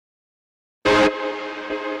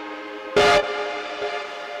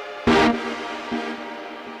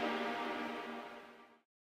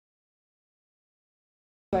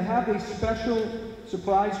I have a special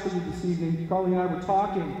surprise for you this evening. Carly and I were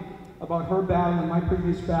talking about her battle and my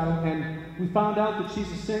previous battle, and we found out that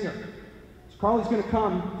she's a singer. So Carly's going to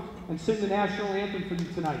come and sing the national anthem for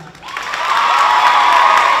you tonight.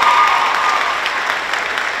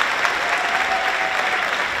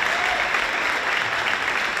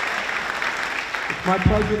 It's my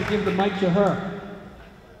pleasure to give the mic to her.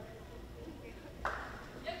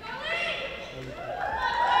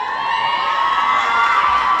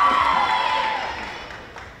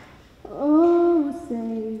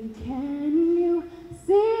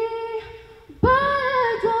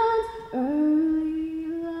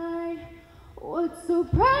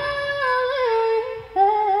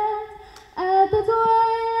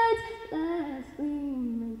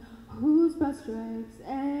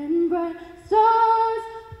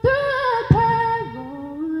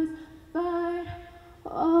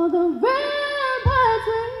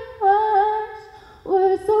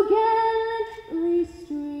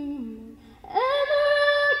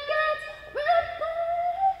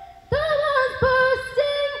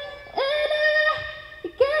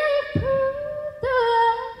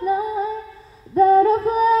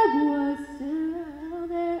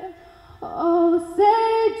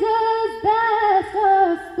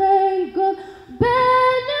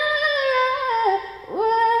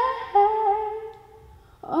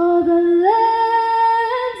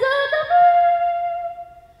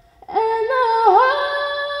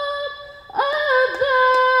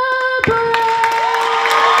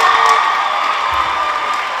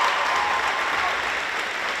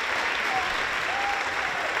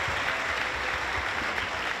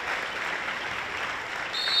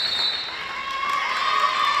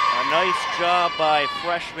 Nice job by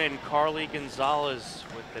freshman Carly Gonzalez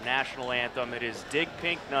with the national anthem. It is Dig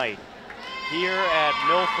Pink Night here at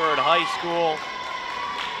Milford High School.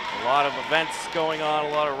 A lot of events going on, a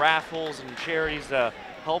lot of raffles and charities to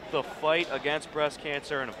help the fight against breast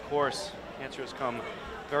cancer. And of course, cancer has come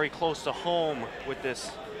very close to home with this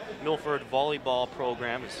Milford volleyball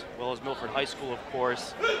program, as well as Milford High School, of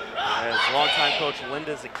course, as longtime coach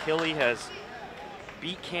Linda Zakili has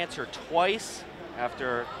beat cancer twice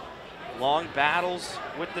after long battles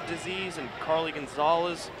with the disease. And Carly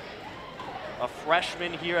Gonzalez, a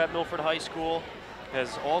freshman here at Milford High School,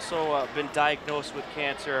 has also been diagnosed with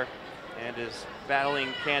cancer and is battling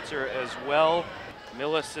cancer as well.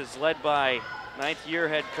 Millis is led by 9th-year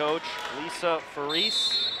head coach Lisa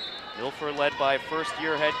Faris. Milford led by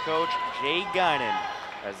 1st-year head coach Jay Guinan,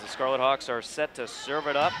 as the Scarlet Hawks are set to serve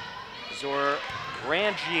it up.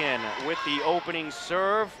 Zorangian with the opening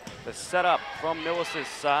serve. The setup from Millis'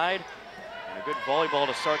 side. And a good volleyball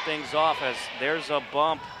to start things off, as there's a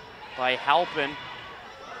bump by Halpin.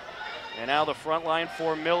 And now the front line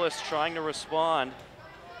for Millis trying to respond.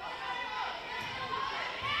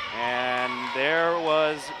 And there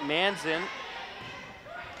was Manzin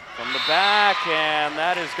from the back, and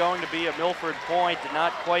that is going to be a Milford point. Did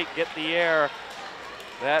not quite get the air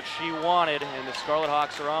that she wanted, and the Scarlet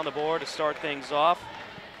Hawks are on the board to start things off.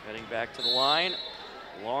 Heading back to the line,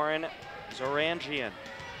 Lauren Zorangian.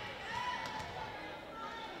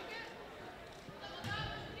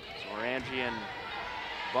 Zorangian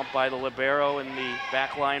bumped by the libero in the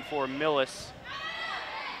back line for Millis.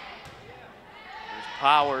 There's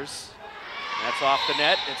Powers. That's off the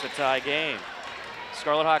net. It's a tie game.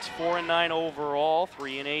 Scarlet Hawks 4-9 overall,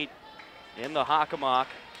 3-8 in the Hockomock.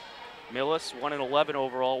 Millis 1-11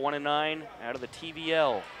 overall, 1-9 out of the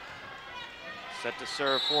TVL. Set to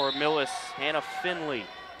serve for Millis, Hannah Finley.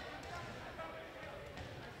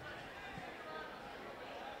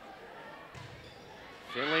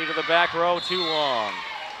 Finley to the back row, too long.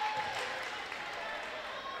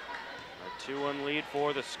 A 2-1 lead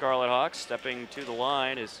for the Scarlet Hawks. Stepping to the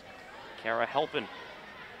line is Kara Halpin,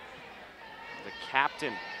 the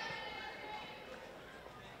captain.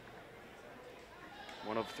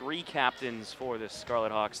 One of 3 captains for this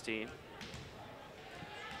Scarlet Hawks team.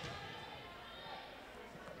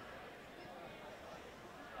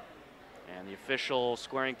 And the official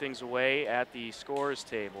squaring things away at the scores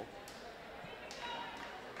table.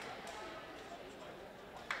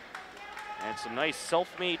 And some nice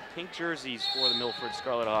self-made pink jerseys for the Milford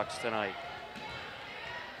Scarlet Hawks tonight.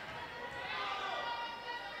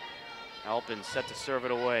 Halpin set to serve it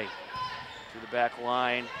away to the back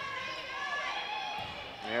line.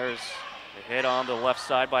 There's a hit on the left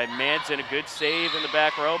side by Manzin. A good save in the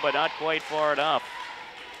back row, but not quite far enough.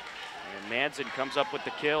 And Manzin comes up with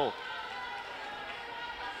the kill.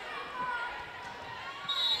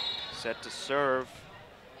 Set to serve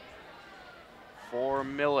for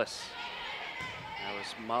Millis. That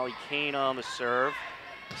was Molly Kane on the serve.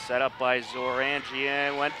 Set up by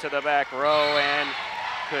Zorangian, went to the back row and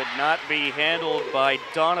could not be handled by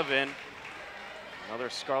Donovan. Another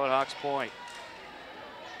Scarlet Hawks point.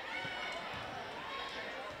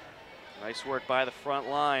 Nice work by the front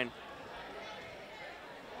line.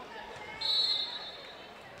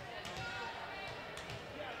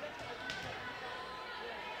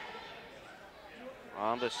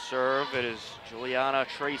 On the serve, it is Juliana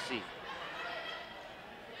Tracy.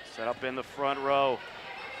 Set up in the front row.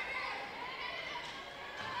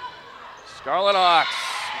 Scarlet Hawks,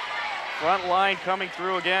 front line coming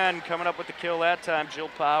through again, coming up with the kill that time, Jill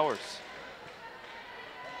Powers.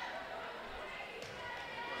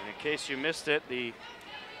 And in case you missed it, the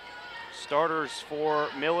starters for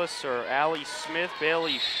Millis are Allie Smith,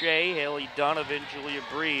 Bailey Shea, Haley Donovan, Julia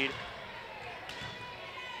Breed,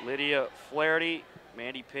 Lydia Flaherty,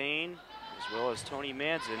 Mandy Payne, as well as Tony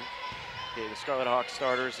Manson. Okay, the Scarlet Hawks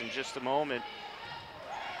starters in just a moment.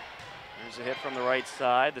 There's a hit from the right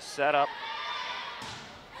side, the setup.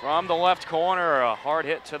 From the left corner, a hard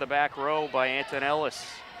hit to the back row by Antonellis.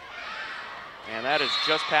 And that is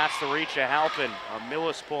just past the reach of Halpin, a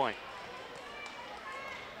Millis point.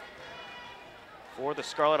 For the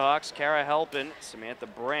Scarlet Hawks, Kara Halpin, Samantha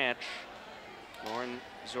Branch, Lauren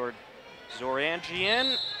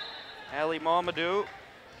Zorangian, Ali Mamadou,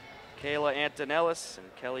 Kayla Antonellis,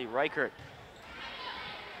 and Kelly Reichert.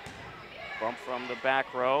 Bump from the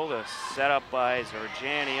back row, the setup by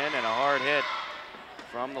Zorangian, and a hard hit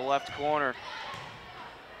from the left corner.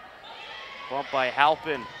 Bump by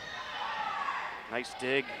Halpin. Nice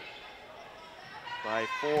dig by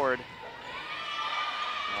Ford.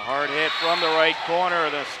 A hard hit from the right corner.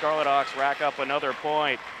 The Scarlet Hawks rack up another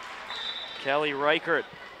point. Kelly Reichert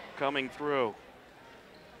coming through.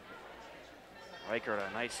 Reichert,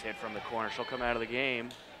 a nice hit from the corner. She'll come out of the game.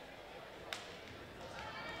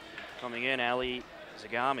 Coming in, Ali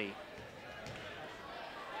Zagami.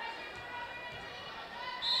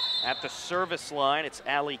 At the service line, it's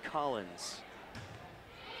Allie Collins.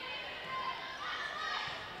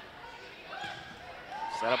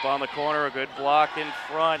 Set up on the corner, a good block in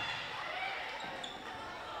front.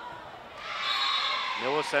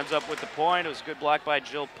 Millis ends up with the point. It was a good block by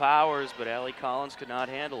Jill Powers, but Allie Collins could not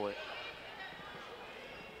handle it.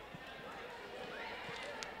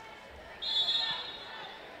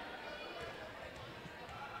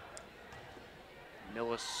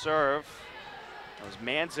 Millis serve. That was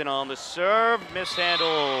Manson on the serve,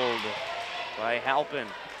 mishandled by Halpin.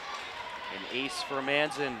 An ace for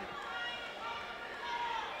Manson.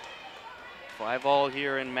 5-all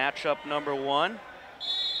here in matchup number 1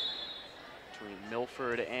 between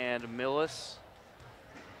Milford and Millis.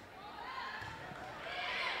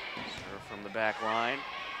 Serve from the back line.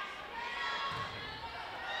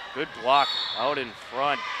 Good block out in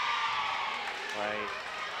front by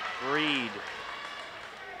Breed.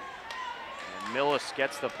 And Millis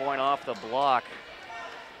gets the point off the block.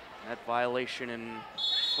 That violation in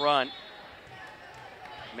front.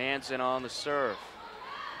 Manson on the serve.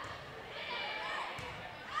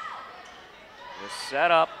 The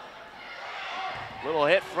setup, little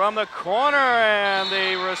hit from the corner, and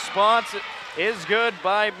the response is good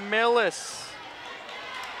by Millis.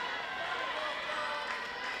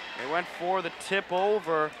 They went for the tip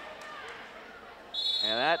over,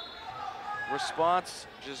 and that response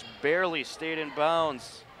just barely stayed in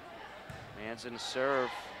bounds. Manson serve,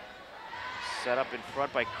 set up in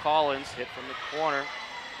front by Collins, hit from the corner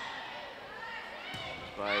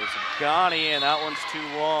by Zagani, and that one's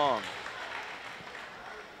too long.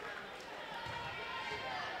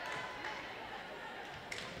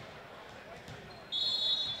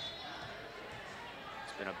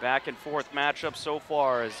 Been a back and forth matchup so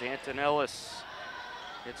far as Antonellis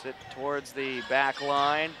hits it towards the back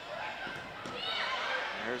line.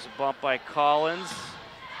 There's a bump by Collins.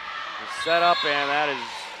 The setup, and that is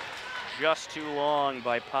just too long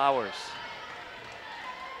by Powers.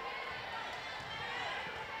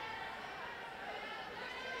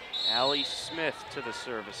 Allie Smith to the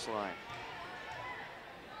service line.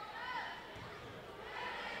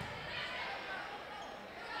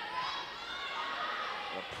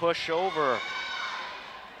 A push over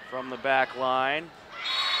from the back line,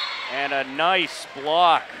 and a nice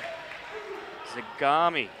block.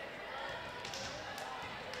 Zagami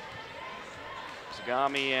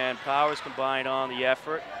and Powers combined on the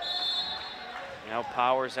effort. Now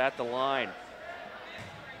Powers at the line.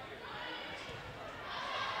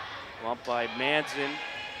 Bump by Manson.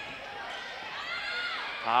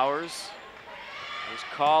 Powers. There's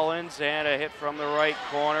Collins, and a hit from the right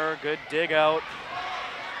corner. Good dig out.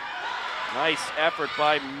 Nice effort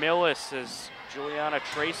by Millis as Juliana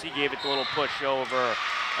Tracy gave it the little push over.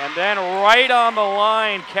 And then right on the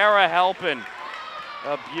line, Kara Halpin.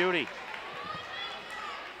 A beauty.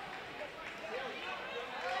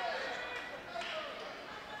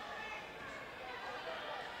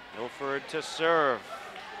 Milford to serve.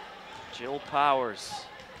 Jill Powers.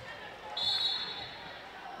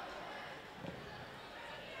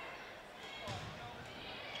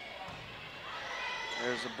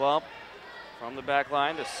 There's a bump from the back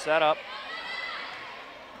line to set up.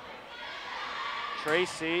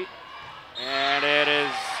 Tracy, and it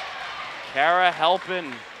is Kara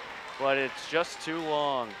Halpin, but it's just too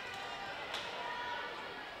long.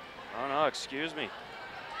 Oh no, excuse me.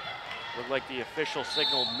 Looked like the official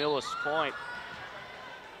signaled Millis point.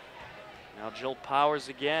 Now Jill Powers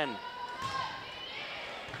again.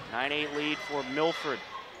 9-8 lead for Milford.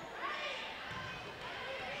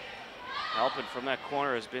 Halpin from that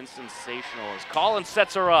corner has been sensational as Collins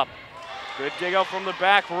sets her up. Good dig out from the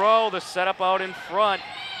back row. The setup out in front.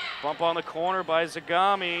 Bump on the corner by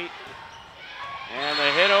Zagami. And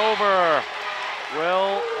the hit over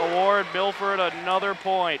will award Milford another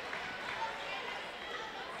point.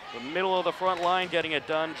 The middle of the front line getting it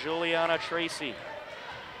done, Juliana Tracy.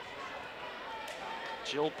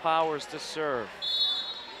 Jill Powers to serve.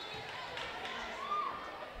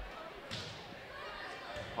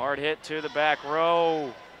 Hard hit to the back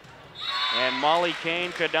row. And Molly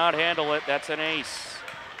Kane could not handle it. That's an ace.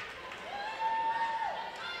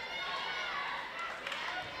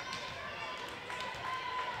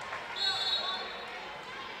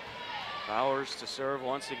 Powers to serve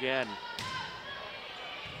once again.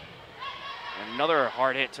 Another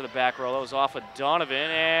hard hit to the back row. That was off of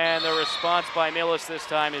Donovan, and the response by Millis this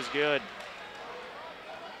time is good.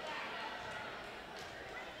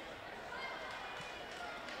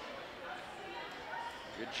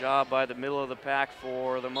 Good job by the middle of the pack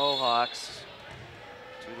for the Mohawks.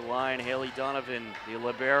 To the line, Haley Donovan, the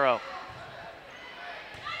libero.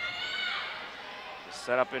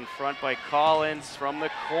 Set up in front by Collins from the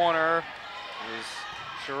corner is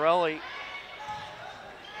Shirelli.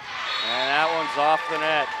 And that one's off the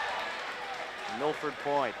net. Milford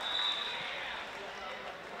point.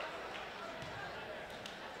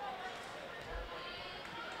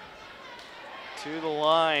 To the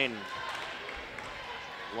line,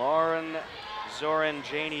 Lauren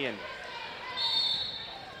Zoranjanian.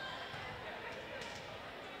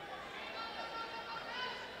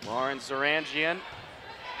 Lauren Zoranjian.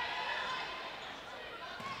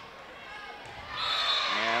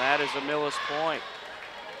 And that is a Millis point.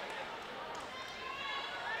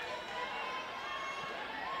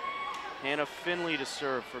 Hannah Finley to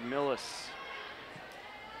serve for Millis.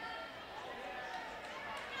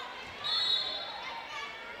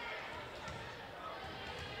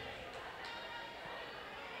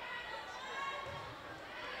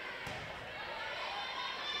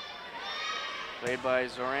 Played by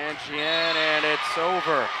Zoranjian, and it's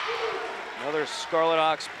over. Another Scarlet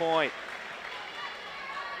Hawks point.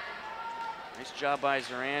 Nice job by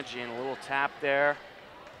Zoranjian, a little tap there.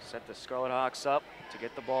 Set the Scarlet Hawks up to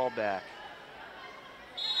get the ball back.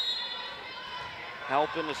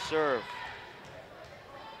 Halpin to serve.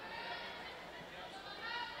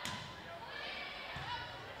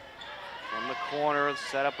 From the corner,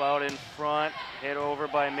 set up out in front, hit over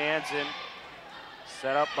by Manson.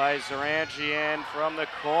 Set up by Zoranjian from the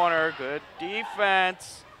corner, good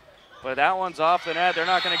defense. But that one's off the net, they're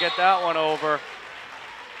not gonna get that one over.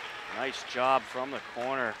 Nice job from the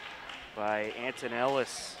corner by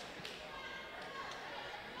Antonellis.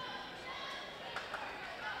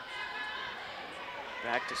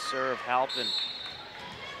 Back to serve Halpin.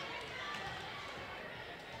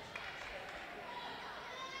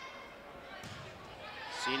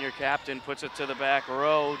 Senior captain puts it to the back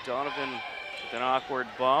row. Donovan with an awkward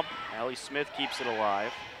bump. Allie Smith keeps it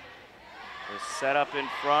alive. The setup in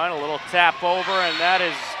front, a little tap over, and that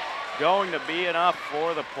is going to be enough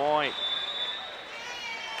for the point.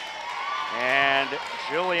 And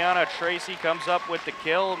Juliana Tracy comes up with the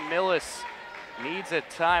kill. Millis needs a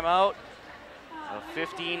timeout. A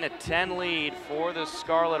 15-10 lead for the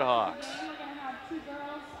Scarlet Hawks.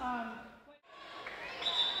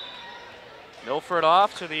 Milford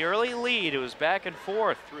off to the early lead. It was back and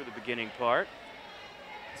forth through the beginning part.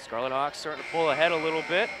 Scarlet Hawks starting to pull ahead a little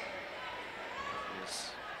bit. There's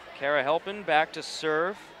Kara Halpin back to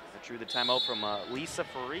serve. That drew the timeout from Lisa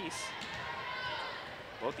Faris.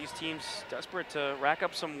 Both these teams desperate to rack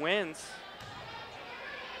up some wins.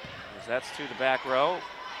 As that's to the back row.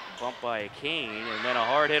 Bump by Kane, and then a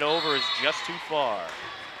hard hit over is just too far.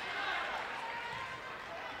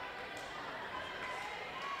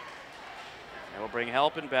 And we'll bring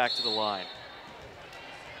Halpin back to the line.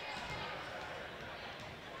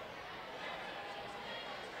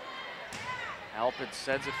 Halpin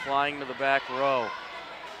sends it flying to the back row.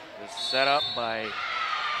 Is set up by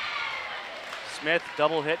Smith,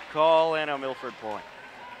 double hit call, and a Milford point.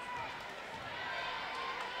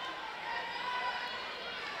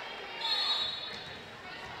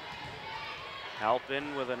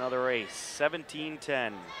 Halpin with another ace, 17-10.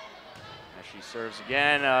 As she serves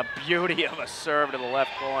again, a beauty of a serve to the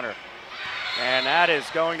left corner. And that is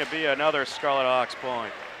going to be another Scarlet Hawks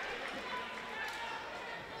point.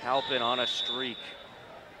 Halpin on a streak.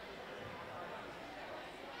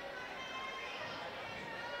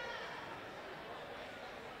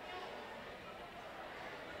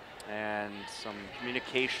 And some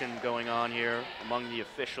communication going on here among the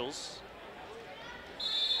officials.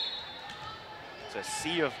 It's a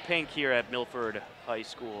sea of pink here at Milford High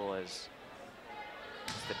School as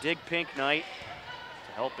it's the Dig Pink night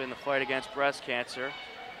to help in the fight against breast cancer.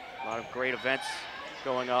 A lot of great events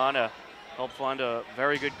going on to help fund a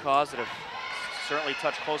very good cause that have certainly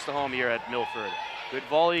touched close to home here at Milford. Good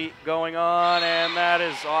volley going on, and that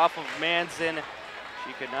is off of Manson.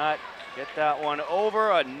 She could not get that one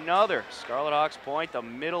over. Another Scarlet Hawks point, the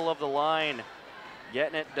middle of the line,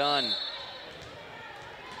 getting it done.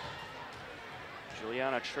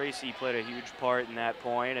 Juliana Tracy played a huge part in that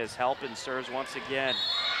point as Halpin serves once again.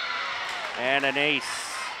 And an ace.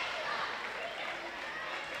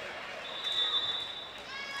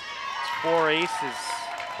 It's 4 aces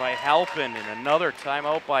by Halpin and another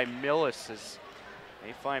timeout by Millis as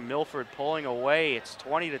they find Milford pulling away. It's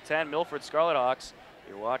 20-10, Milford Scarlet Hawks.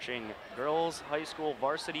 You're watching Girls High School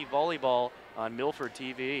Varsity Volleyball on Milford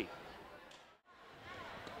TV.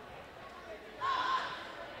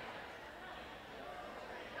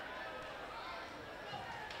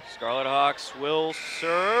 Scarlet Hawks will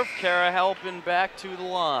serve. Kara Halpin back to the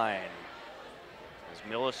line.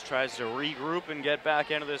 As Millis tries to regroup and get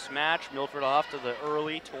back into this match, Milford off to the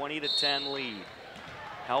early 20-10 lead.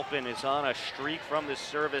 Halpin is on a streak from the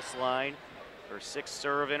service line. Her 6th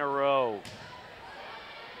serve in a row.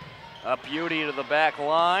 A beauty to the back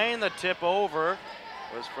line. The tip over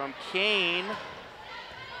was from Kane.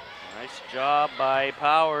 Nice job by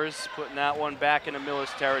Powers putting that one back into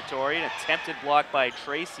Millis territory. An attempted block by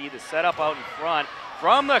Tracy. The setup out in front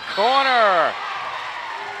from the corner.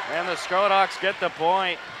 And the Scarlet Hawks get the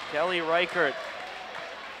point. Kelly Reichert.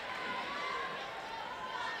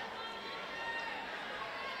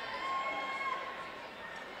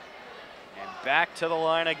 Back to the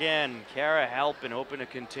line again. Kara Halpin hoping to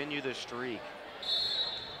continue the streak.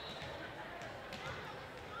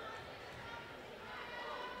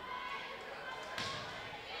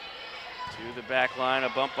 To the back line, a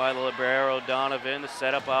bump by the libero Donovan. The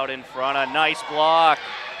setup out in front, a nice block.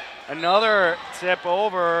 Another tip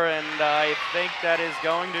over, and I think that is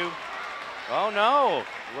going to, oh no.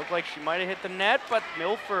 Looked like she might have hit the net, but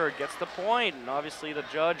Milford gets the point. And obviously the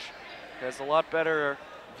judge has a lot better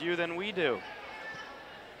view than we do.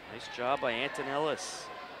 Nice job by Antonellis.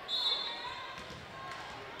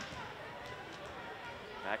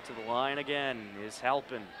 Back to the line again is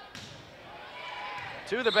Halpin.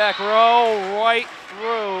 To the back row, right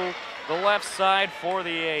through the left side for the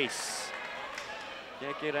ace.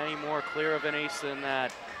 Can't get any more clear of an ace than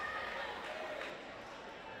that.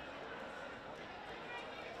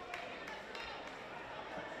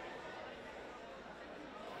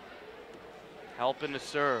 Halpin to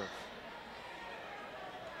serve.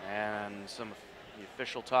 And the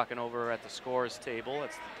official talking over at the scores table.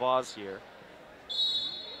 That's the pause here.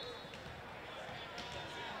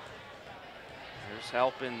 Here's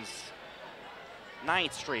Halpin's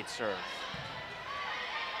 9th straight serve.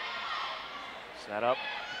 Set up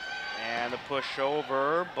and the push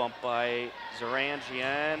over, bumped by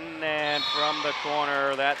Zarangian, and from the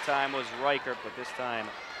corner, that time was Reichert, but this time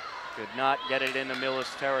could not get it into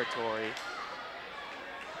Millis territory.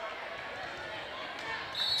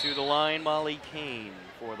 To the line, Molly Kane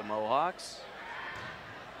for the Mohawks.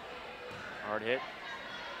 Hard hit.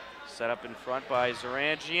 Set up in front by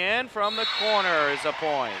Zarangian. From the corner is a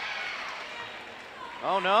point.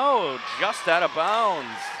 Oh no, just out of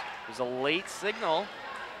bounds. There's a late signal.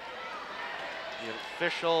 The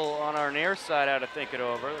official on our near side had to think it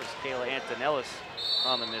over. There's Kayla Antonellis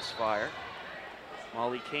on the misfire.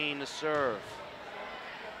 Molly Kane to serve.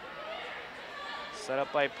 Set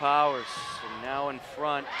up by Powers, and now in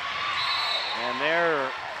front. And there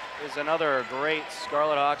is another great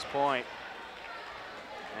Scarlet Hawks point.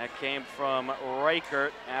 That came from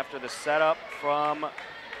Reichert after the setup from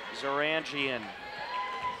Zarangian.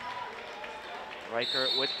 Reichert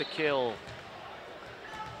with the kill.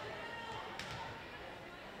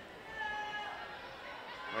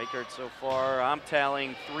 Reichert so far, I'm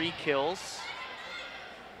tallying 3 kills.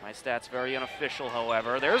 My stats very unofficial,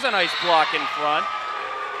 however. There's a nice block in front.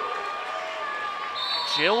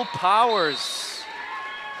 Jill Powers.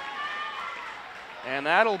 And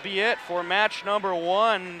that'll be it for match number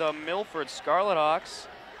 1. The Milford Scarlet Hawks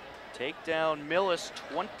take down Millis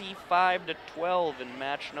 25-12 in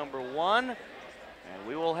match number 1. And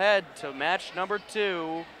we will head to match number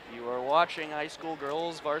 2. You are watching high school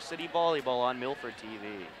girls varsity volleyball on Milford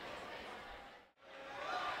TV.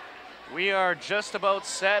 We are just about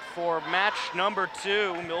set for match number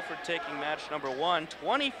 2. Milford taking match number 1,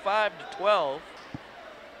 25-12.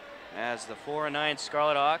 As the 4-9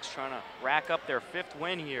 Scarlet Hawks trying to rack up their 5th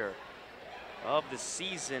win here of the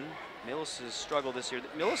season. Millis has struggled this year.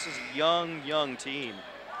 Millis is a young team.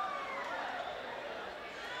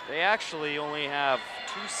 They actually only have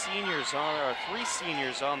 3 seniors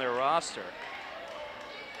on their roster.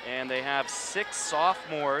 And they have 6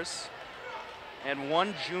 sophomores and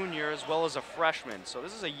 1 junior as well as a freshman. So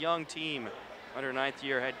this is a young team under 9th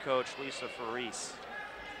year head coach Lisa Faris.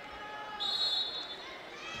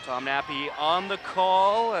 Tom Nappy on the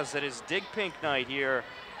call as it is Dig Pink night here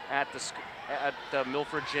at the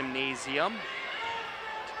Milford Gymnasium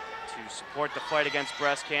to support the fight against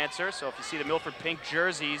breast cancer. So if you see the Milford pink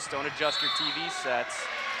jerseys, don't adjust your TV sets,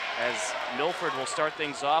 as Milford will start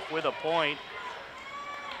things off with a point.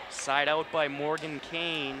 Side out by Morgan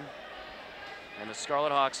Kane. And the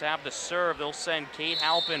Scarlet Hawks have the serve. They'll send Kate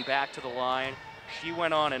Halpin back to the line. She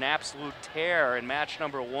went on an absolute tear in match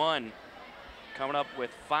number 1, coming up with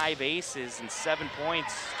 5 aces and 7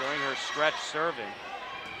 points during her stretch serving.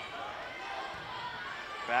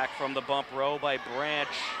 Back from the bump row by Branch.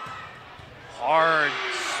 Hard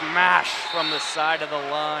smash from the side of the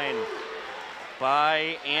line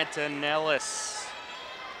by Antonellis.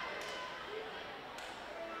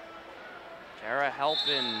 Kara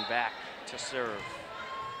Halpin back to serve.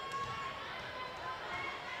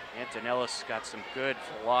 Antonellis got some good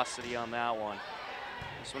velocity on that one.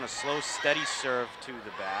 This one a slow, steady serve to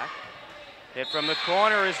the back. Hit from the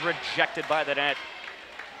corner is rejected by the net.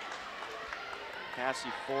 Cassie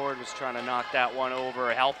Ford was trying to knock that one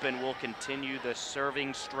over. Halpin will continue the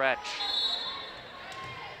serving stretch.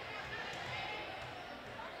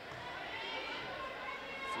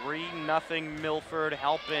 $3-0 Milford.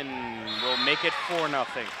 Halpin will make it 4-0.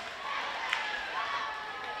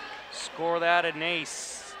 Score that an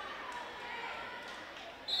ace.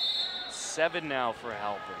 7 now for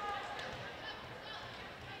Halpin.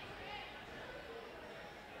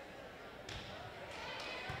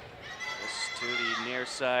 This to the near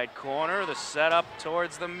side corner. The setup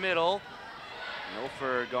towards the middle.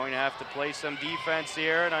 Milford going to have to play some defense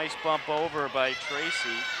here. Nice bump over by Tracy.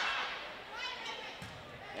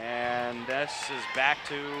 And this is back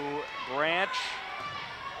to Branch.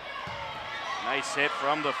 Nice hit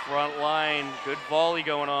from the front line. Good volley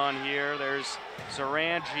going on here. There's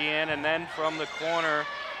Zarangian, and then from the corner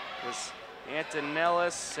was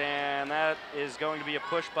Antonellis, and that is going to be a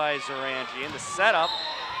push by Zarangian. The setup.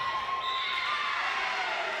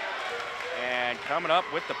 And coming up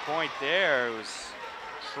with the point there was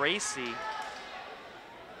Tracy.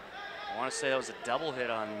 I want to say that was a double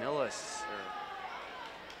hit on Millis.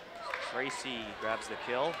 Tracy grabs the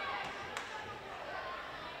kill.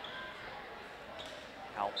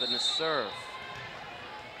 Halpin to serve.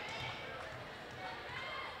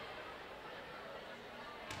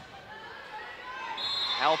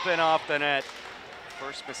 Halpin off the net.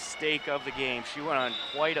 First mistake of the game. She went on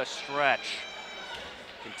quite a stretch,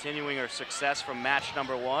 continuing her success from match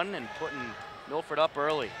number 1 and putting Milford up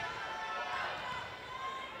early.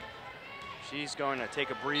 She's going to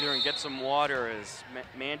take a breather and get some water as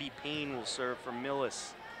Mandy Payne will serve for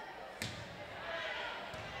Millis.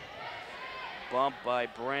 Bump by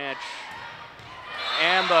Branch.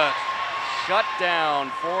 And the shutdown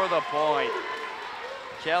for the point.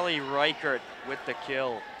 Kelly Reichert with the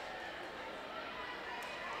kill.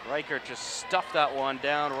 Reichert just stuffed that one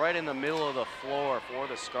down right in the middle of the floor for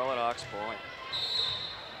the Scarlet Hawks point.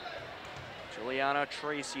 Juliana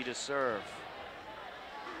Tracy to serve.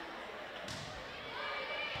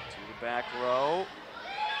 To the back row.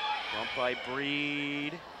 Bump by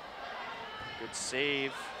Breed. Good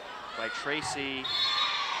save by Tracy,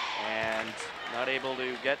 and not able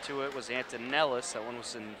to get to it was Antonellis. That one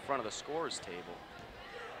was in front of the scorer's table.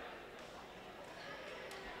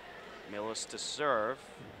 Millis to serve.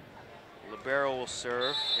 Libero will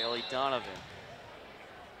serve. Haley Donovan.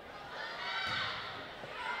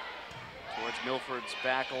 Towards Milford's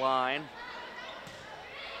back line.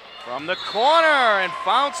 From the corner, and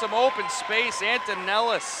found some open space.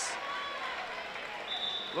 Antonellis.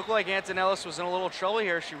 Looked like Antonellis was in a little trouble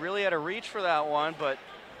here. She really had to reach for that one, but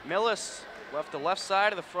Millis left the left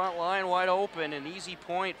side of the front line wide open. An easy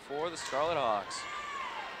point for the Scarlet Hawks.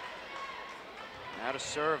 Now to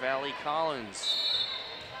serve, Allie Collins.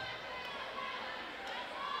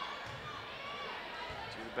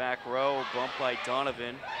 To the back row, bump by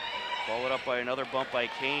Donovan. Followed up by another bump by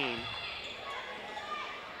Kane.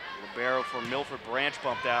 Libero for Milford, Branch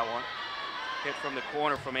bumped that one. Hit from the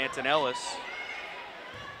corner from Antonellis.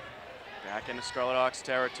 Back into Scarlet Hawks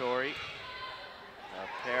territory.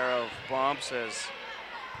 A pair of bumps as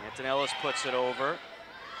Antonellis puts it over.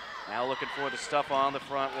 Now looking for the stuff on the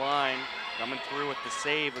front line. Coming through with the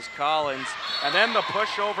save was Collins. And then the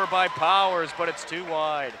pushover by Powers, but it's too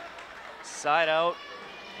wide. Side out,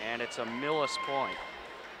 and it's a Millis point.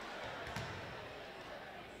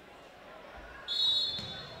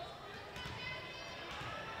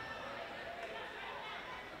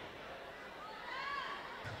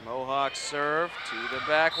 Mohawks serve to the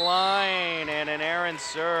back line, and an errant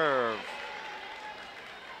serve.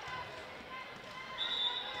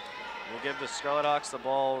 We'll give the Scarlet Hawks the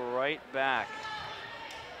ball right back.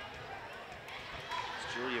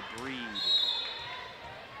 It's Julia Breed.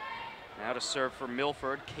 Now to serve for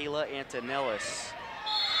Milford, Kayla Antonellis.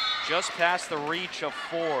 Just past the reach of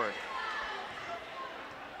Ford.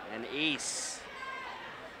 An ace.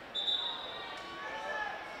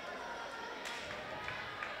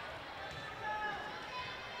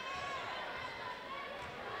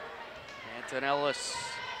 Antonellis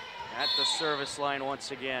at the service line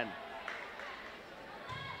once again.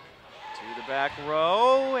 To the back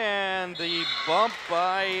row, and the bump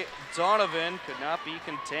by Donovan could not be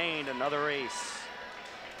contained. Another ace.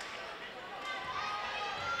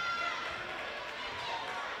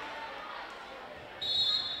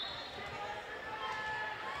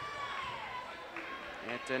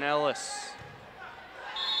 Antonellis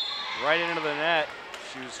right into the net.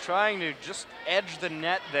 She was trying to just edge the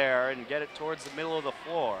net there and get it towards the middle of the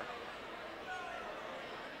floor.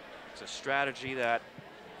 It's a strategy that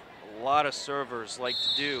a lot of servers like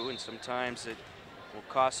to do, and sometimes it will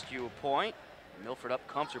cost you a point. Milford up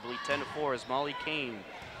comfortably, 10-4 as Molly Kane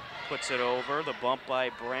puts it over. The bump by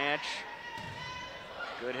Branch.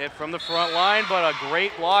 Good hit from the front line, but a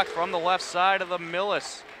great block from the left side of the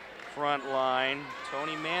Millis front line.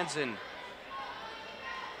 Tony Manzin.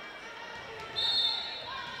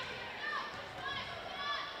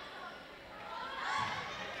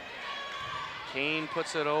 Kane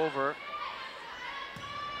puts it over.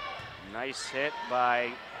 Nice hit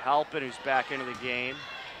by Halpin, who's back into the game.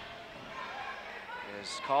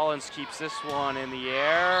 As Collins keeps this one in the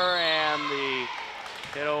air, and the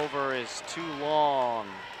hit over is too long.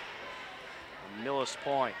 A Millis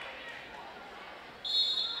point.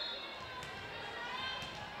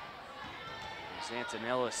 There's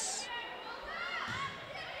Antonellis.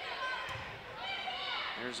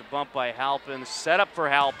 There's a bump by Halpin. Set up for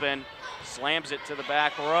Halpin. Slams it to the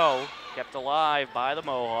back row. Kept alive by the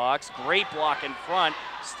Mohawks. Great block in front.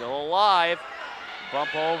 Still alive.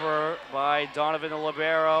 Bump over by Donovan the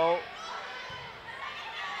libero.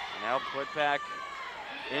 Now put back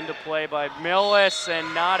into play by Millis,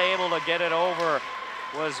 and not able to get it over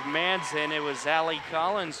was Manzin. It was Allie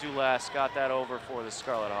Collins who last got that over for the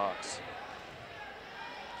Scarlet Hawks.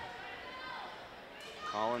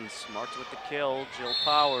 Collins marked with the kill. Jill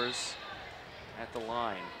Powers at the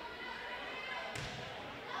line.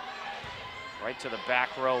 Right to the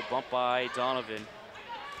back row, bump by Donovan.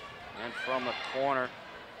 And from the corner,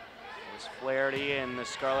 it was Flaherty, and the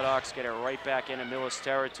Scarlet Hawks get it right back into Millis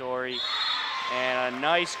territory. And a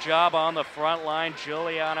nice job on the front line.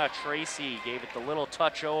 Juliana Tracy gave it the little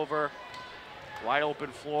touch over. Wide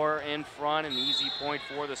open floor in front, an easy point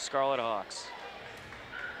for the Scarlet Hawks.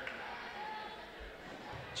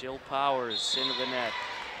 Jill Powers into the net.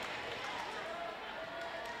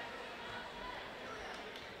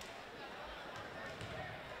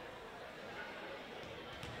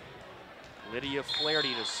 Lydia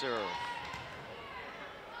Flaherty to serve.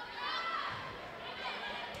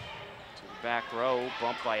 To the back row,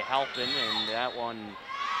 bump by Halpin, and that one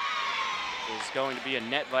is going to be a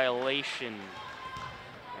net violation.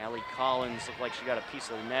 Allie Collins looked like she got a piece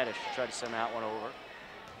of the net as she tried to send that one over.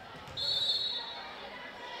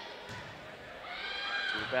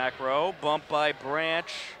 To the back row, bump by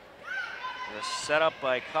Branch. The setup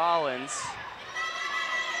by Collins.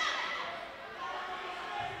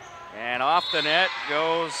 And off the net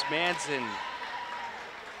goes Manzin.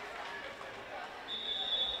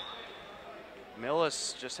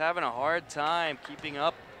 Millis just having a hard time keeping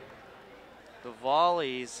up the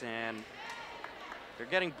volleys, and they're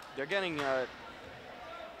getting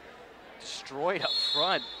destroyed up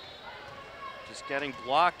front. Just getting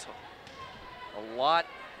blocked a lot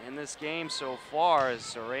in this game so far as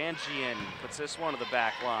Zarangian puts this one to the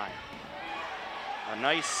back line. A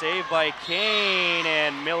nice save by Kane,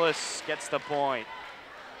 and Millis gets the point.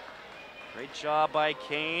 Great job by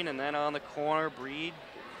Kane, and then on the corner, Breed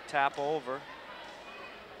tap over.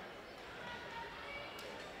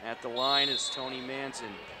 At the line is Tony Manson.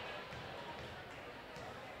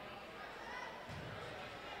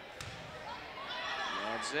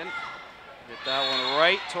 Manson hit that one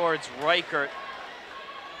right towards Reichert.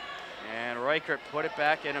 And Reichert put it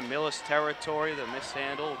back into Millis territory. The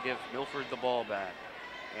mishandle will give Milford the ball back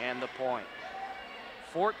and the point.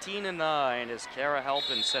 14-9 is Kara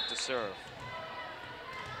Halpin set to serve.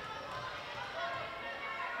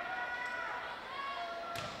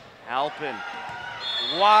 Halpin,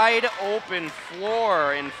 wide open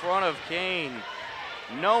floor in front of Kane.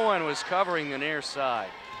 No one was covering the near side.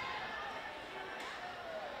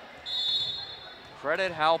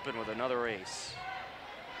 Credit Halpin with another ace.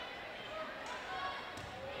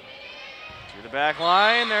 To the back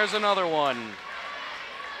line, there's another one.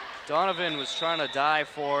 Donovan was trying to dive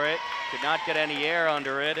for it, could not get any air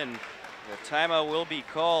under it, and the timeout will be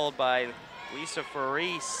called by Lisa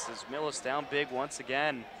Faris as Millis down big once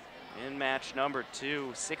again in match number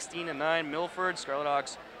 2. 16-9 Milford. Scarlet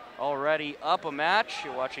Hawks already up a match.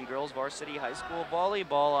 You're watching Girls Varsity High School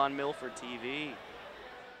Volleyball on Milford TV.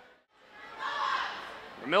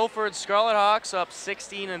 The Milford Scarlet Hawks up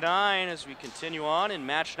 16-9 as we continue on in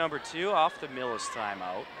match number 2 off the Millis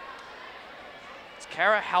timeout. It's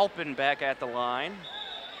Kara Halpin back at the line.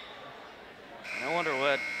 I wonder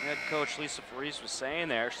what head coach Lisa Faris was saying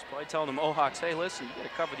there. She's probably telling the Mohawks, hey, listen, you got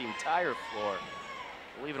to cover the entire floor.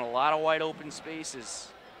 We're leaving a lot of wide open spaces.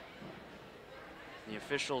 The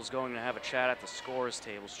official's going to have a chat at the scores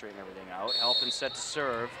table, straighten everything out. Halpin set to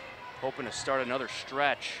serve, hoping to start another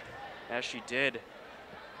stretch, as she did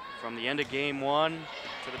from the end of game 1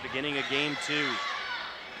 to the beginning of game 2.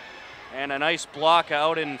 And a nice block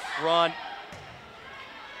out in front.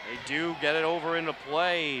 They do get it over into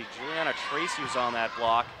play. Juliana Tracy was on that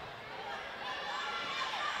block.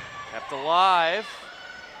 Kept alive.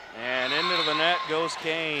 And into the net goes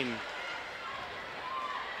Kane.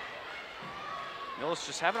 Millis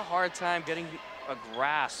just having a hard time getting a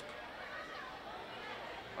grasp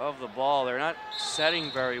of the ball. They're not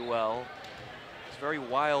setting very well. It's very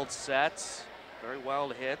wild sets, very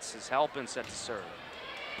wild hits as Halpin set to serve.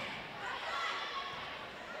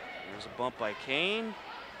 There's a bump by Kane.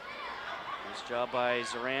 Nice job by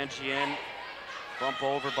Zarangian. Bump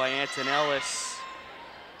over by Antonellis.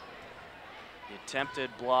 The attempted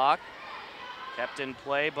block. Kept in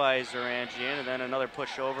play by Zarangian, and then another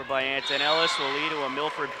push over by Antonellis will lead to a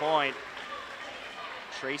Milford point.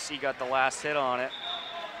 Tracy got the last hit on it.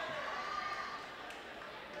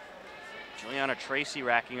 Juliana Tracy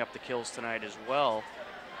racking up the kills tonight as well.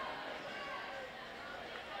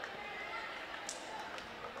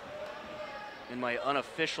 In my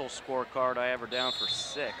unofficial scorecard, I have her down for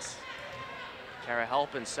 6. Kara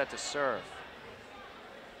Halpin set to serve.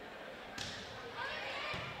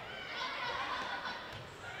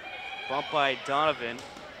 Bump by Donovan.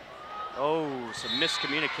 Oh, some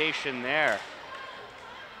miscommunication there.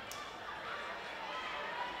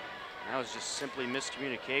 That was just simply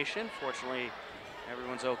miscommunication. Fortunately,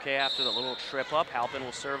 everyone's okay after the little trip up. Halpin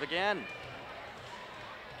will serve again.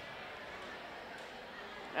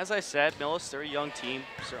 As I said, Millis, they're a young team.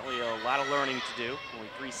 Certainly a lot of learning to do. Only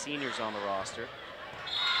 3 seniors on the roster.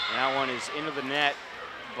 And that one is into the net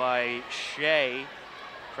by Shea.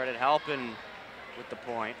 Credit Halpin with the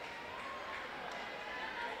point.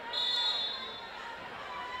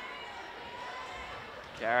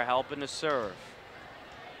 Kara Halpin to serve.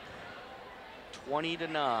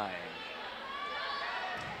 20-9.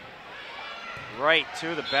 Right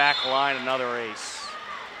to the back line, another ace.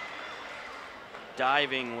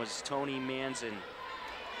 Diving was Tony Manson.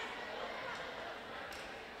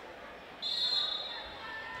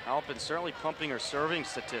 Halpin certainly pumping her serving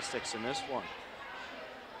statistics in this one.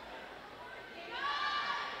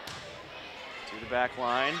 To the back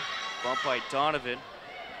line, bump by Donovan.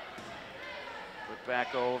 Put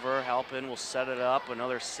back over, Halpin will set it up,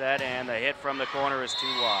 another set, and the hit from the corner is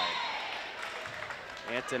too wide.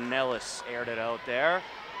 Antonellis aired it out there.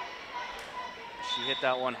 She hit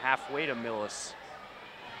that one halfway to Millis.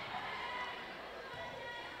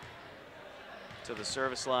 To the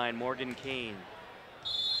service line, Morgan Kane.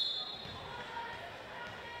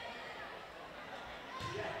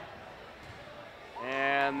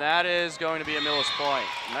 And that is going to be a Millis point.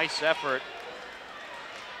 Nice effort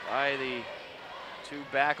by the 2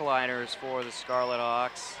 backliners for the Scarlet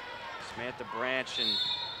Hawks, Samantha Branch and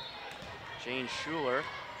Jane Schuler.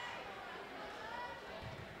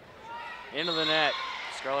 Into the net.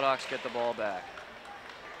 Scarlet Hawks get the ball back.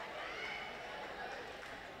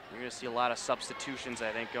 You're going to see a lot of substitutions,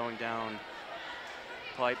 I think, going down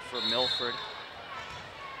pipe for Milford.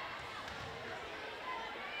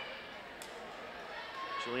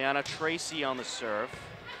 Juliana Tracy on the serve.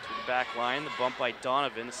 To the back line, the bump by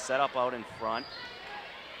Donovan, set up out in front.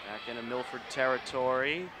 Back into Milford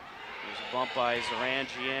territory. There's a bump by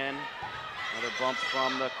Zarangian. Another bump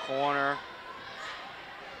from the corner.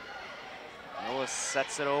 Millis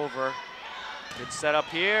sets it over. Good setup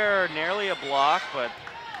here, nearly a block, but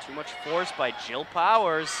too much force by Jill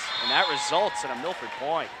Powers, and that results in a Milford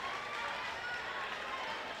point.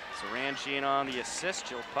 Zarangian on the assist,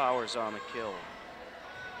 Jill Powers on the kill.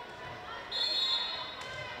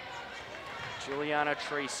 Juliana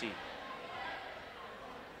Tracy.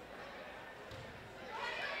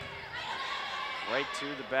 Right to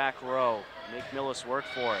the back row. Make Millis work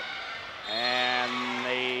for it. And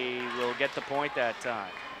they will get the point that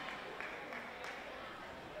time.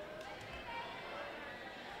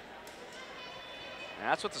 And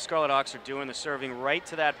that's what the Scarlet Hawks are doing. They're serving right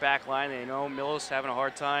to that back line. They know Millis having a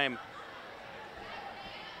hard time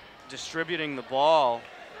distributing the ball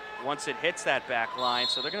once it hits that back line,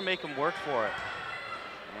 so they're going to make them work for it.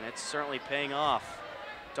 And it's certainly paying off.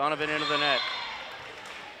 Donovan into the net.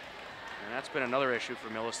 And that's been another issue for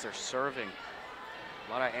Millis. They're serving.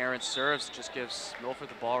 A lot of errant serves, just gives Milford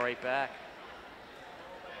the ball right back.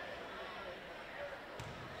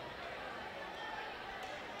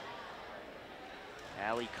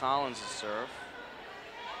 Allie Collins' serve.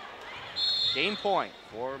 Game point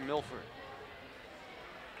for Milford.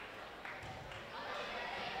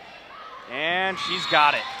 And she's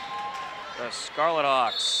got it. The Scarlet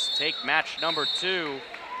Hawks take match number 2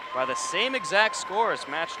 by the same exact score as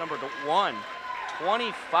match number 1,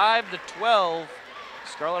 25-12.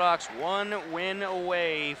 Scarlet Hawks 1 win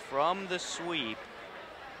away from the sweep.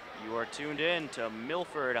 You are tuned in to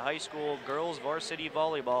Milford High School Girls Varsity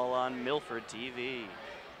Volleyball on Milford TV.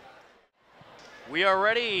 We are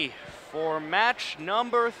ready for match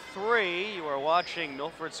number 3. You are watching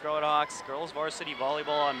Milford Scarlet Hawks Girls Varsity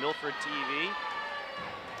Volleyball on Milford TV.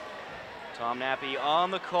 Tom Nappy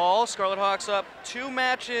on the call. Scarlet Hawks up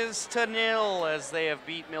 2-0 as they have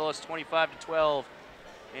beat Millis 25-12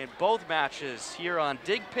 in both matches here on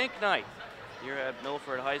Dig Pink Night here at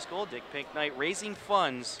Milford High School. Dig Pink Night raising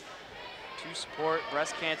funds to support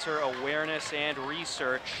breast cancer awareness and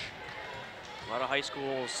research. A lot of high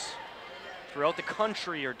schools throughout the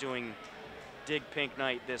country are doing Dig Pink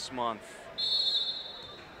Night this month.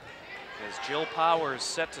 As Jill Powers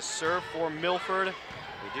set to serve for Milford.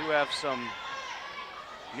 We do have some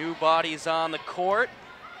new bodies on the court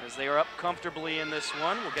as they are up comfortably in this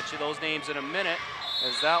one. We'll get you those names in a minute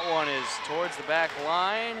as that one is towards the back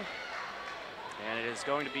line. And it is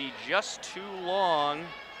going to be just too long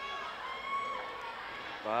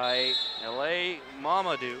by L.A.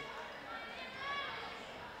 Mamadou.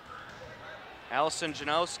 Allison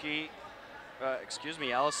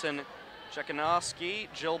Czekanowski,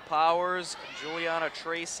 Jill Powers, Juliana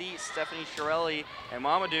Tracy, Stephanie Shirelli, and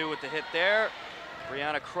Mamadou with the hit there.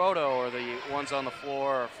 Brianna Croto are the ones on the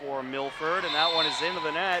floor for Milford, and that one is into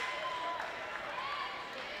the net.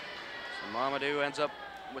 So Mamadou ends up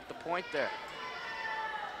with the point there.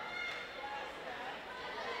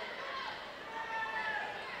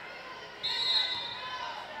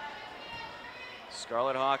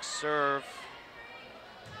 Scarlet Hawks serve.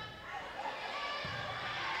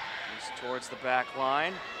 Towards the back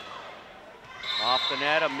line. Off the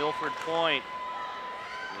net, a Milford point.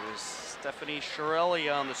 There's Stephanie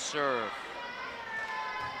Shirelli on the serve.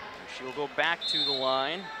 She will go back to the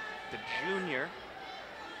line. The junior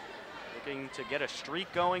looking to get a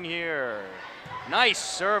streak going here. Nice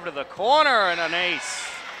serve to the corner and an ace.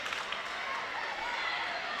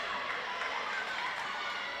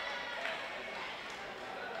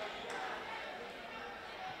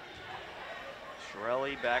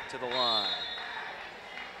 Shirelli back to the line.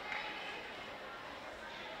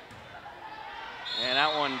 And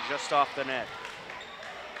that one just off the net.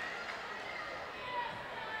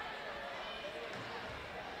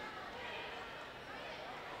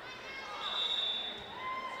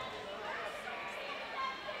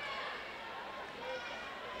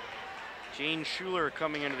 Jane Schuler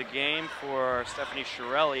coming into the game for Stephanie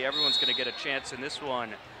Shirelli. Everyone's going to get a chance in this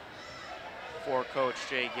one for Coach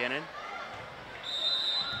Jay Ginnon.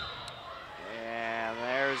 And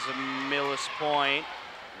there's a Millis point.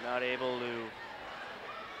 Not able to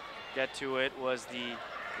get to it was the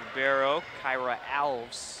libero, Kyra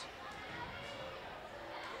Alves.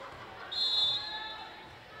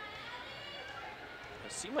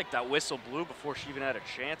 It seemed like that whistle blew before she even had a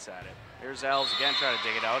chance at it. Here's Alves again trying to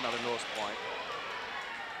dig it out, another Millis point.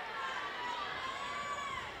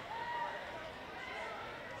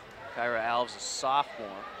 Kyra Alves, a sophomore.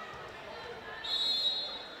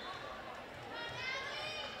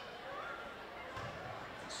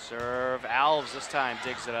 Serve, Alves this time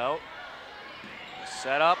digs it out. The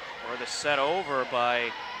set up, or the set over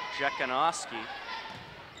by Jekanowski.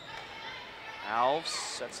 Alves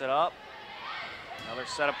sets it up. Another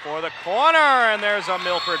setup for the corner, and there's a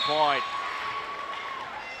Milford point.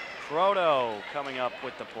 Proto coming up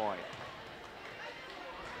with the point.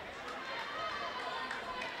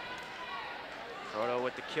 Proto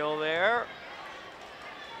with the kill there.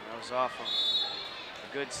 That was off of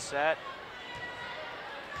a good set.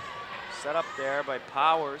 Set up there by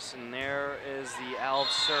Powers, and there is the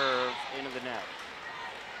Alves serve into the net.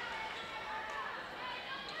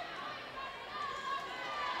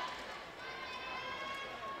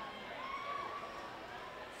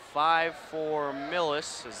 Five for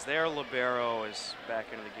Millis as their libero is back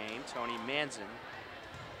into the game, Tony Manzin.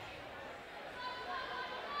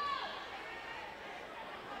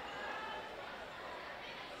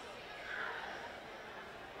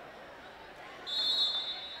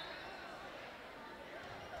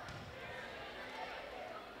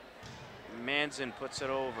 Manzin puts it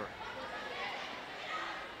over.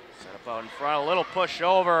 Set up out in front, a little push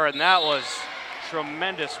over, and that was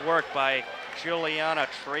tremendous work by Juliana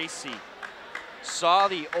Tracy. Saw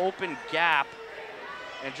the open gap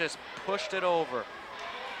and just pushed it over.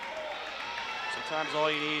 Sometimes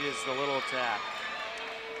all you need is the little tap.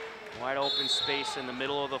 Wide open space in the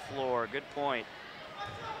middle of the floor. Good point.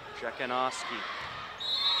 Jekanowski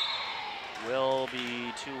will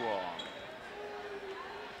be too long.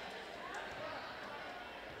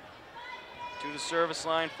 To the service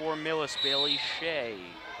line for Millis, Bailey Shea.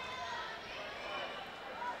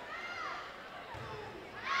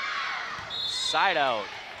 Side out,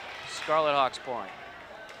 Scarlet Hawks point.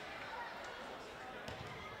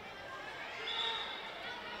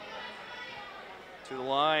 To the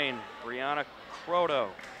line, Brianna Croto,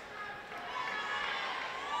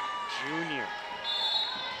 junior.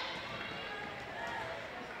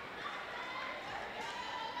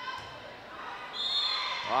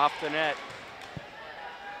 Off the net.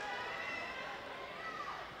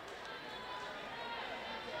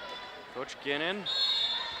 Coach Ginnon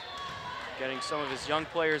getting some of his young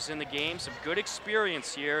players in the game. Some good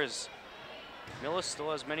experience here as Millis still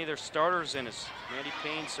has many of their starters in as Mandy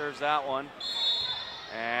Payne serves that one.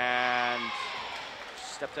 And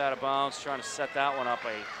stepped out of bounds trying to set that one up.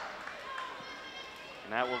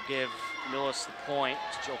 And that will give Millis the point.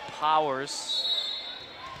 It's Jill Powers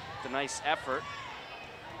with a nice effort.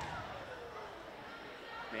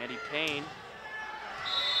 Mandy Payne.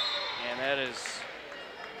 And that is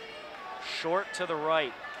short to the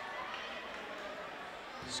right.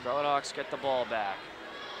 Scarlet Hawks get the ball back.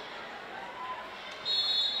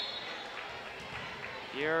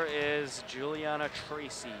 Here is Juliana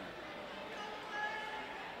Tracy.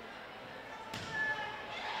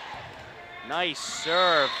 Nice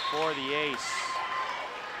serve for the ace.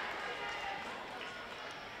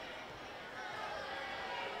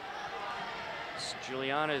 It's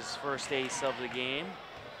Juliana's first ace of the game.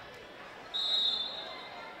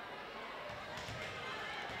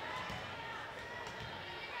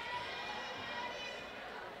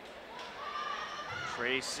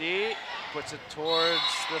 Tracy puts it towards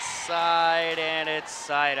the side, and it's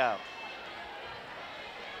side out.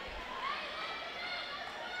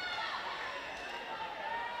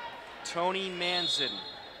 Tony Manzin.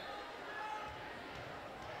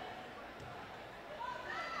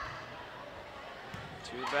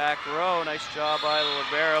 Two back row, nice job by the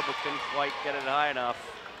libero, but couldn't quite get it high enough.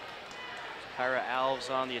 Kyra Alves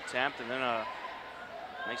on the attempt, and then a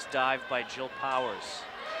nice dive by Jill Powers.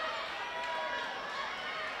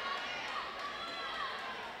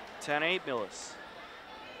 10-8 Millis.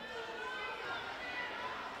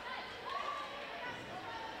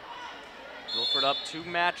 Milford up 2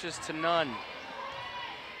 matches to none.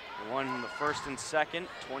 They won the first and second,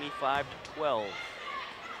 25-12,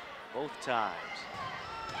 both times.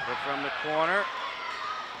 Hit from the corner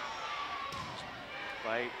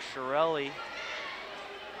by Shirelli.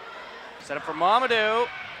 Set up for Mamadou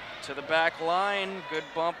to the back line. Good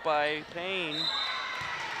bump by Payne,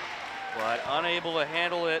 but unable to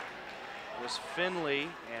handle it was Finley,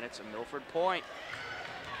 and it's a Milford point.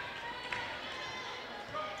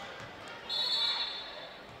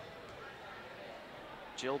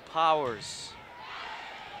 Jill Powers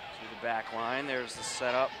to the back line. There's the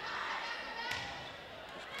setup.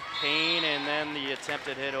 Payne, and then the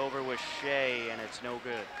attempted hit over with Shea, and it's no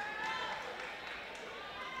good.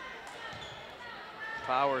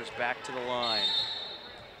 Powers back to the line.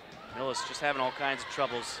 Millis just having all kinds of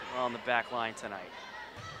troubles on the back line tonight.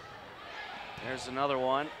 There's another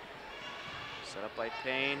one. Set up by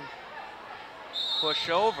Payne. Push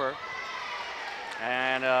over.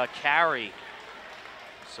 And a carry.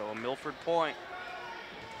 So a Milford point.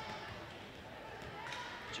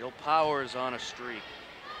 Jill Powers on a streak.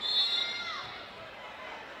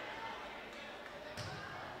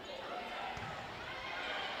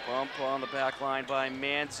 Bump on the back line by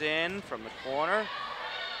Manzin from the corner.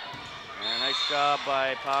 And a nice job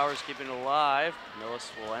by Powers keeping it alive.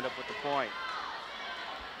 Millis will end up with the point.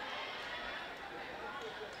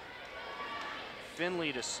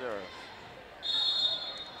 Finley to serve.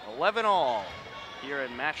 11-all here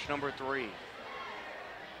in match number 3.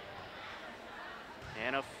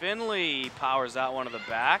 Anna Finley powers that one to the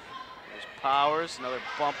back. There's Powers, another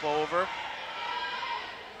bump over.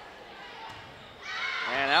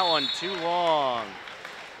 And that one too long.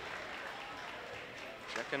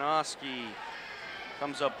 Jekanowski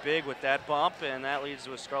comes up big with that bump, and that leads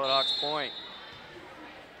to a Scarlet Hawks point.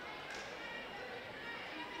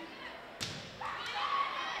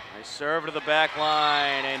 Nice serve to the back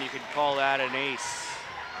line, and you could call that an ace.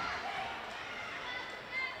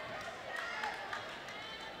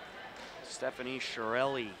 Stephanie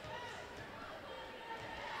Shirelli.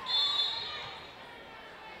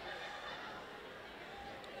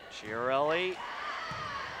 Shirelli.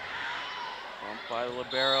 Bumped by the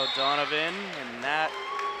libero Donovan, and that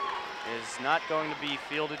is not going to be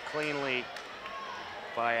fielded cleanly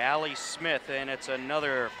by Allie Smith, and it's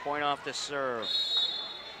another point off the serve.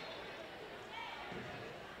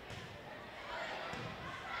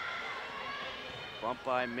 Bump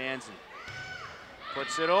by Manzin.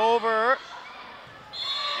 Puts it over.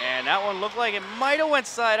 And that one looked like it might have went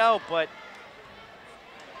side out, but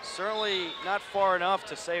certainly not far enough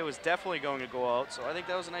to say it was definitely going to go out. So I think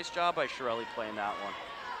that was a nice job by Shirelli playing that one.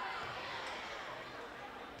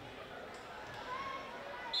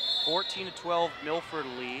 14-12 Milford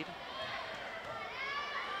lead.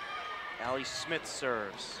 Allie Smith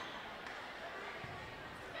serves.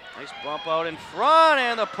 Nice bump out in front,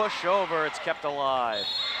 and the push over. It's kept alive.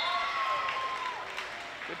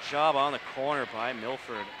 Good job on the corner by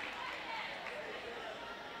Milford.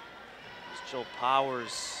 It's Jill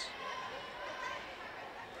Powers.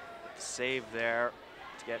 Save there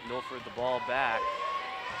to get Milford the ball back.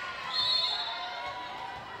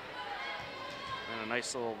 And a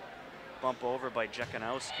nice little bump over by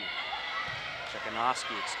Jekanowski,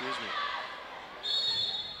 excuse me.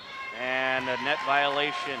 And a net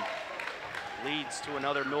violation leads to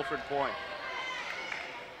another Milford point.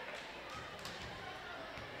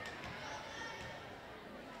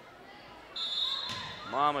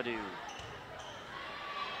 Mamadou.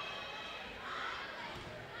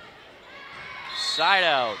 Side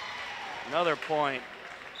out. Another point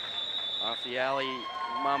off the alley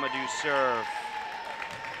Mamadou serve.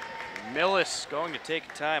 Millis going to take a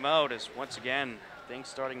timeout as once again things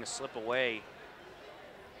starting to slip away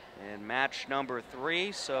in match number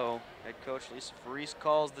 3. So head coach Lisa Faris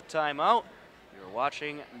calls the timeout. You're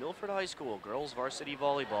watching Milford High School Girls Varsity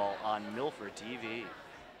Volleyball on Milford TV.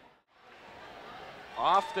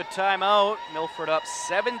 Off the timeout, Milford up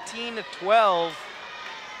 17-12.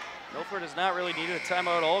 Milford has not really needed a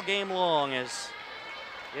timeout all game long, as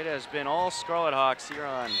it has been all Scarlet Hawks here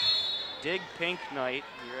on Dig Pink night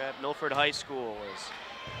here at Milford High School.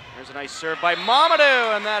 There's a nice serve by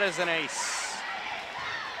Mamadou, and that is an ace.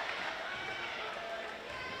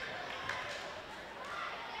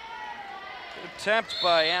 Good attempt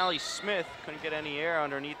by Allie Smith. Couldn't get any air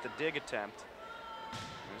underneath the dig attempt.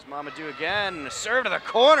 There's Mamadou again. A serve to the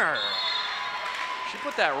corner. She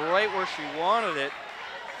put that right where she wanted it,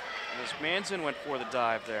 as Manzin went for the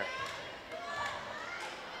dive there.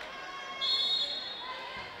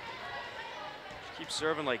 She keeps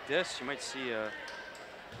serving like this, you might see a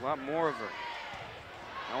lot more of her.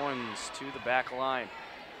 That one's to the back line.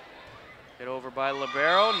 Hit over by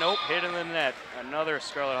libero. Nope, hit in the net. Another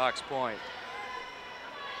Scarlet Hawks point.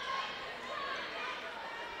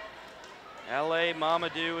 L.A.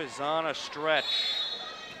 Mamadou is on a stretch.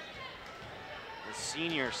 The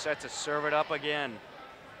senior set to serve it up again.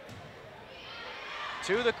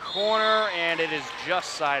 To the corner, and it is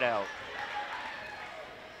just side out.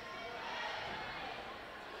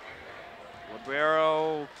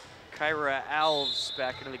 Libero Kyra Alves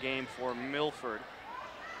back into the game for Milford.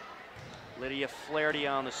 Lydia Flaherty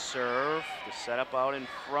on the serve. The setup out in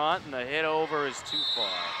front, and the hit over is too far.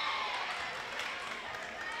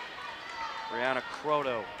 Brianna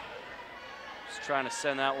Croto Just trying to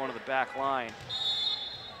send that one to the back line.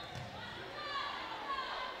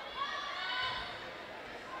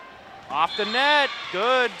 Off the net,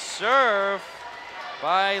 good serve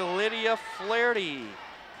by Lydia Flaherty.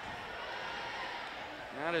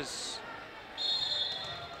 That is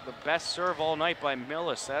the best serve all night by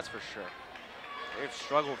Millis, that's for sure. They've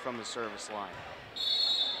struggled from the service line.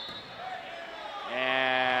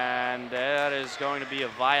 And that is going to be a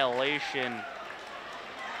violation.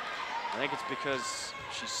 I think it's because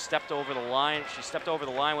she stepped over the line. She stepped over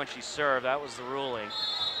the line when she served. That was the ruling.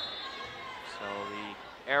 So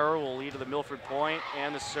the error will lead to the Milford point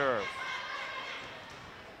and the serve.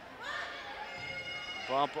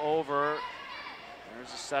 Bump over.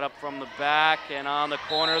 There's a setup from the back, and on the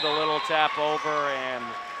corner, the little tap over, and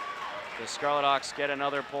the Scarlet Hawks get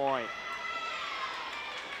another point.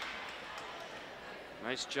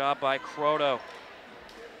 Nice job by Croto.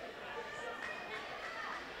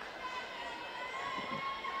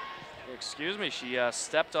 Excuse me, she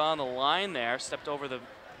stepped on the line there, stepped over the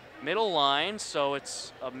middle line, so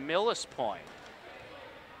it's a Millis point.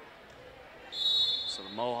 So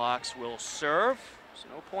the Mohawks will serve. So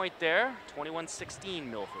no point there. 21-16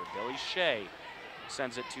 Milford. Billy Shea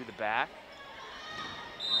sends it to the back.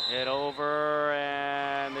 Hit over,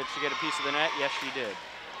 and did she get a piece of the net? Yes, she did.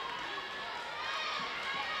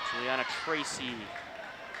 Juliana Tracy.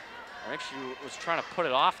 I think she was trying to put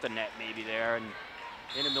it off the net maybe there and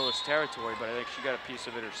into Millis territory, but I think she got a piece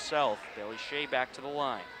of it herself. Billy Shea back to the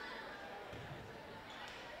line.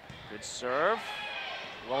 Good serve.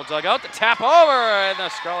 Well dug out, the tap over, and the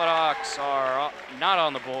Scarlet Hawks are not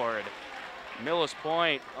on the board. Millis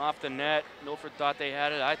point off the net. Milford thought they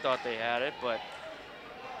had it, I thought they had it, but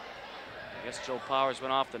I guess Jill Powers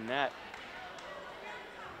went off the net.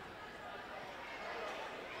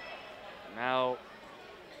 Now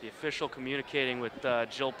the official communicating with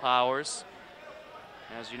Jill Powers.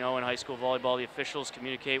 As you know, in high school volleyball, the officials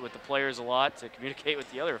communicate with the players a lot to communicate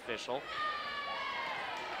with the other official.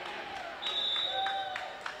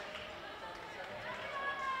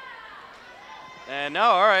 And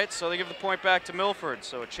now, all right, so they give the point back to Milford.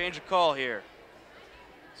 So a change of call here.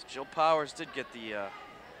 So Jill Powers did get the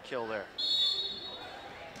kill there.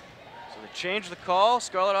 So they change the call.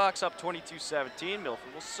 Scarlet Hawks up 22-17.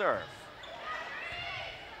 Milford will serve.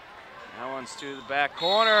 That one's to the back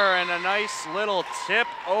corner, and a nice little tip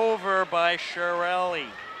over by Chiarelli.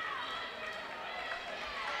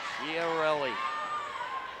 Chiarelli.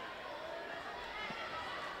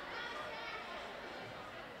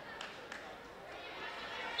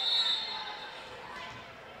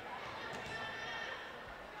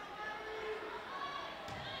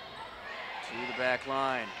 To the back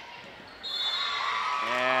line.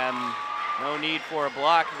 And no need for a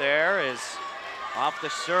block there as off the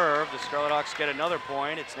serve, the Scarlet Hawks get another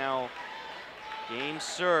point. It's now game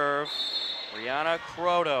serve. Brianna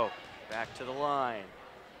Croto back to the line.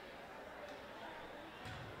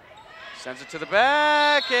 Sends it to the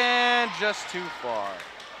back and just too far.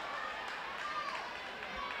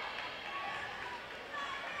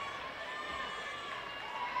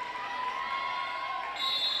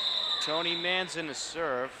 Tony Manzin to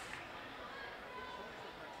serve.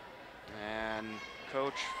 And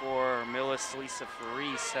coach for Millis, Lisa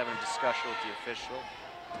Faris, having a discussion with the official.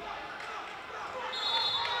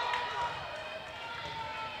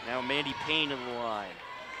 Now Mandy Payne in the line.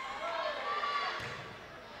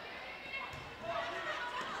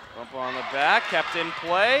 Bump on the back, kept in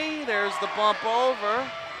play. There's the bump over.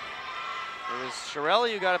 There's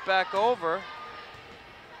Chiarelli who got it back over.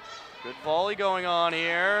 Good volley going on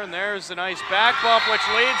here, and there's a nice back bump which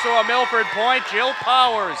leads to a Milford point. Jill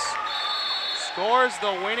Powers scores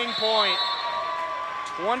the winning point.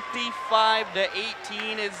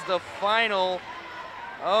 25-18 is the final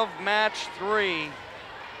of match 3.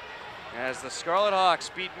 As the Scarlet Hawks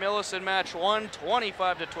beat Millis in match 1,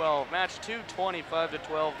 25-12. Match 2,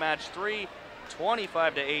 25-12. Match 3,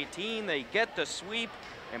 25-18. They get the sweep,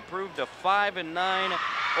 improve to 5-9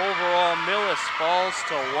 overall. Millis falls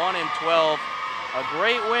to 1-12. A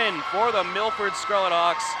great win for the Milford Scarlet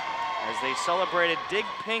Hawks as they celebrated Dig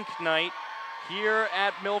Pink Night here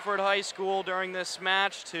at Milford High School during this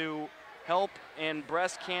match to help in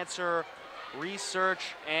breast cancer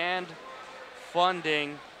research and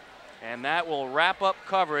funding. And that will wrap up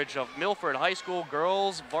coverage of Milford High School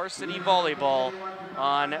girls varsity volleyball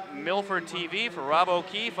on Milford TV. For Rob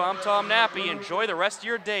O'Keefe, I'm Tom Nappy. Enjoy the rest of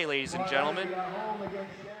your day, ladies and gentlemen.